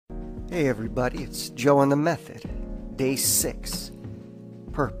Hey everybody, it's Joe on the Method. Day 6.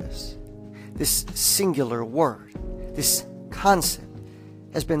 Purpose. This singular word, this concept,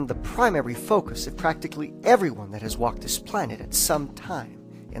 has been the primary focus of practically everyone that has walked this planet at some time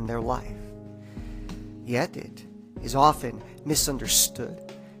in their life. Yet it is often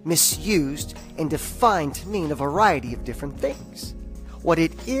misunderstood, misused, and defined to mean a variety of different things. What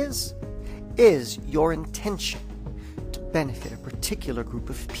it is your intention to benefit a particular group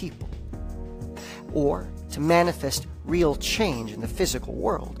of people, or to manifest real change in the physical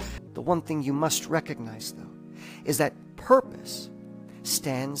world. The one thing you must recognize, though, is that purpose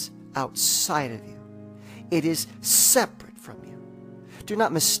stands outside of you. It is separate from you. Do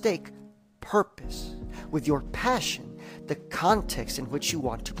not mistake purpose with your passion, the context in which you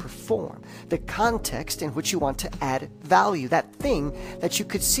want to perform, the context in which you want to add value, that thing that you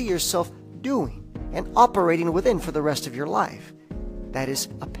could see yourself doing and operating within for the rest of your life. That is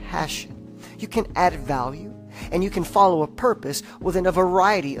a passion. You can add value and you can follow a purpose within a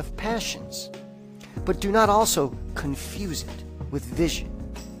variety of passions. But do not also confuse it with vision,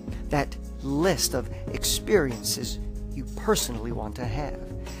 that list of experiences you personally want to have,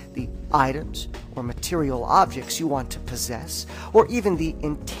 the items or material objects you want to possess, or even the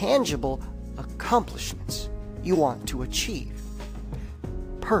intangible accomplishments you want to achieve.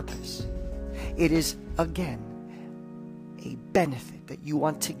 Purpose. It is, again, a benefit that you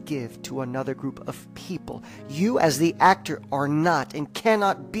want to give to another group of people. You as the actor are not and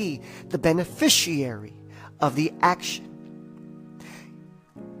cannot be the beneficiary of the action.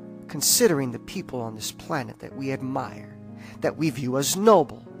 Considering the people on this planet that we admire, that we view as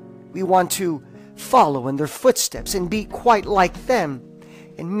noble, we want to follow in their footsteps and be quite like them.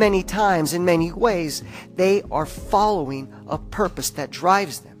 And many times, in many ways, they are following a purpose that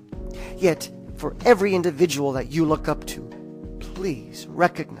drives them. Yet, for every individual that you look up to, please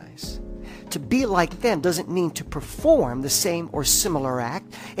recognize, to be like them doesn't mean to perform the same or similar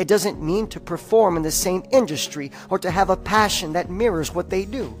act. It doesn't mean to perform in the same industry or to have a passion that mirrors what they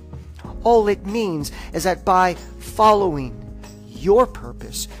do. All it means is that by following your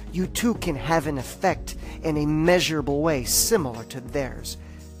purpose, you too can have an effect in a measurable way similar to theirs.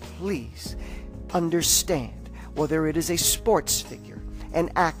 Please understand, whether it is a sports figure, an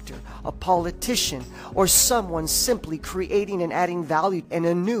actor, a politician, or someone simply creating and adding value in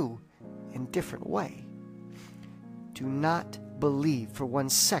a new and different way. Do not believe for 1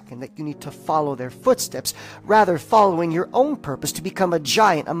 second that you need to follow their footsteps, rather following your own purpose to become a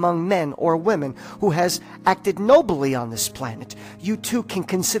giant among men or women who has acted nobly on this planet. You too can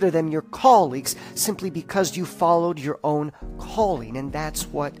consider them your colleagues simply because you followed your own calling, and that's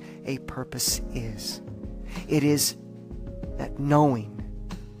what a purpose is. It is that knowing,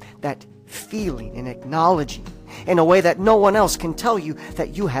 that feeling and acknowledging in a way that no one else can tell you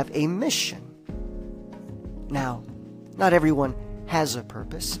that you have a mission. Now, not everyone has a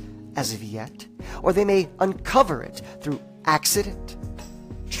purpose as of yet, or they may uncover it through accident,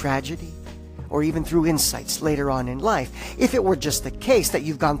 tragedy, or even through insights later on in life. If it were just the case that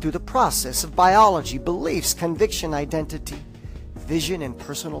you've gone through the process of biology, beliefs, conviction, identity, vision, and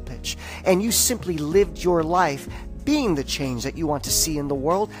personal pitch, and you simply lived your life being the change that you want to see in the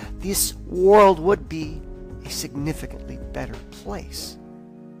world, this world would be a significantly better place.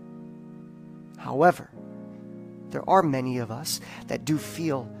 However, there are many of us that do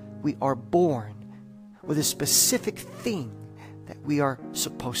feel we are born with a specific thing that we are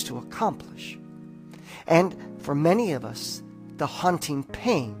supposed to accomplish. And for many of us, the haunting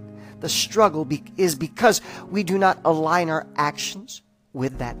pain, the struggle is because we do not align our actions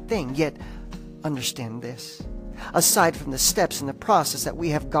with that thing. Yet, understand this. Aside from the steps in the process that we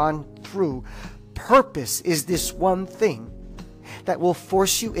have gone through, purpose is this one thing that will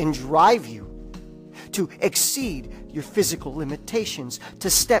force you and drive you to exceed your physical limitations, to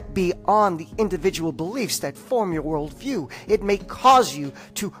step beyond the individual beliefs that form your worldview. It may cause you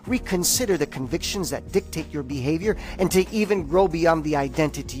to reconsider the convictions that dictate your behavior and to even grow beyond the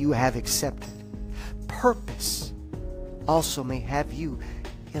identity you have accepted. Purpose also may have you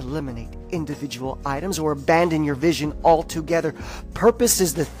eliminate individual items or abandon your vision altogether. Purpose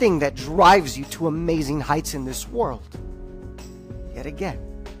is the thing that drives you to amazing heights in this world. Yet again,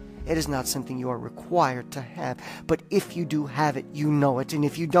 it is not something you are required to have, but if you do have it, you know it, and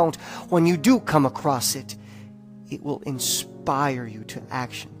if you don't, when you do come across it, it will inspire you to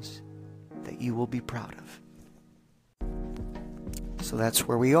actions that you will be proud of. So that's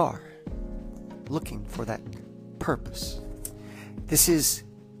where we are, looking for that purpose. This is,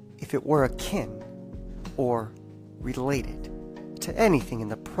 if it were akin or related to anything in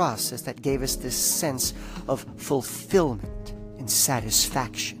the process that gave us this sense of fulfillment and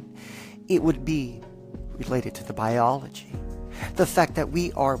satisfaction. it would be related to the biology. The fact that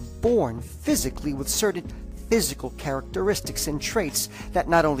we are born physically with certain physical characteristics and traits that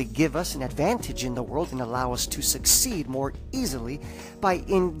not only give us an advantage in the world and allow us to succeed more easily by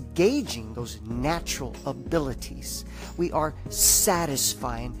engaging those natural abilities, we are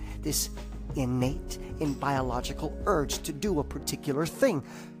satisfying this innate and biological urge to do a particular thing.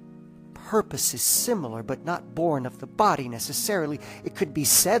 Purpose is similar, but not born of the body necessarily. It could be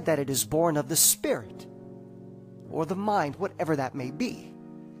said that it is born of the spirit or the mind, whatever that may be.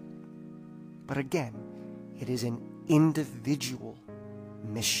 But again, it is an individual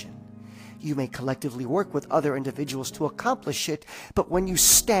mission. You may collectively work with other individuals to accomplish it, but when you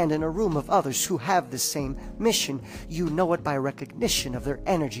stand in a room of others who have the same mission, you know it by recognition of their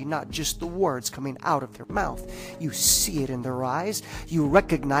energy, not just the words coming out of their mouth. You see it in their eyes. You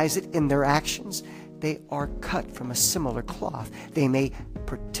recognize it in their actions. They are cut from a similar cloth. They may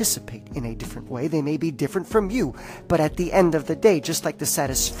participate in a different way. They may be different from you. But at the end of the day, just like the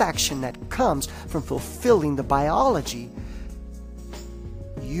satisfaction that comes from fulfilling the biology,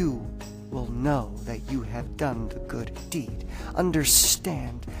 you will know that you have done the good deed.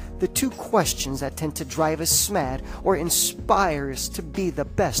 Understand the two questions that tend to drive us mad or inspire us to be the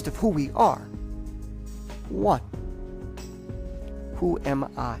best of who we are. 1. Who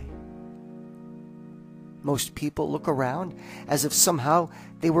am I? Most people look around as if somehow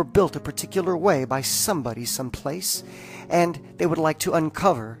they were built a particular way by somebody someplace, and they would like to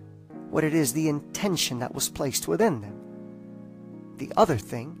uncover what it is, the intention that was placed within them. The other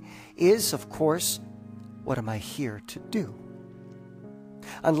thing is, of course, what am I here to do?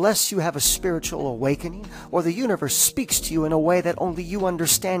 Unless you have a spiritual awakening or the universe speaks to you in a way that only you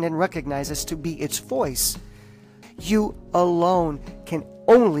understand and recognize as to be its voice, you alone can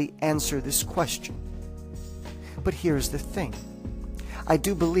only answer this question. But here's the thing. I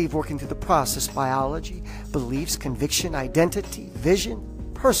do believe working through the process, biology, beliefs, conviction, identity,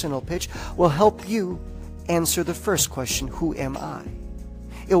 vision, personal pitch, will help you answer the first question, who am I?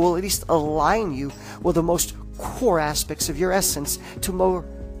 It will at least align you with the most core aspects of your essence to more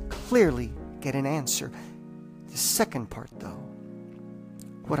clearly get an answer. The second part, though,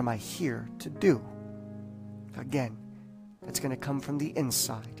 what am I here to do? Again, that's going to come from the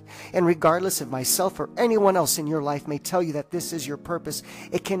inside. And regardless if myself or anyone else in your life may tell you that this is your purpose,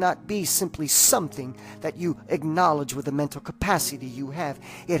 it cannot be simply something that you acknowledge with the mental capacity you have.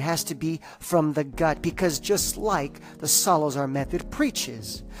 It has to be from the gut, because just like the Salazar method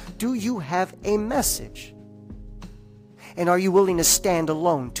preaches, do you have a message? And are you willing to stand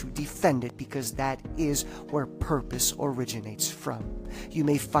alone to defend it? Because that is where purpose originates from. You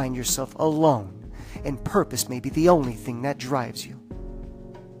may find yourself alone, and purpose may be the only thing that drives you.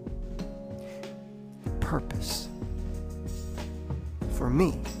 Purpose. For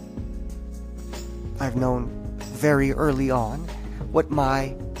me, I've known very early on what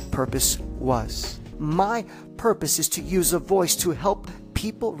my purpose was. My purpose is to use a voice to help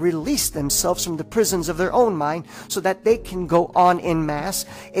people release themselves from the prisons of their own mind so that they can go on en masse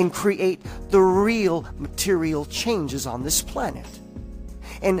and create the real material changes on this planet.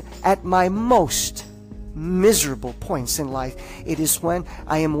 And at my most miserable points in life, it is when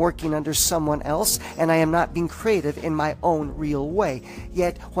I am working under someone else and I am not being creative in my own real way.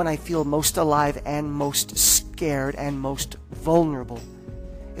 Yet when I feel most alive and most scared and most vulnerable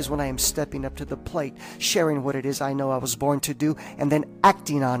is when I am stepping up to the plate, sharing what it is I know I was born to do, and then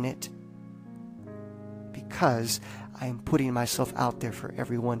acting on it, because I am putting myself out there for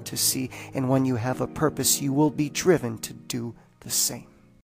everyone to see. And when you have a purpose, you will be driven to do the same.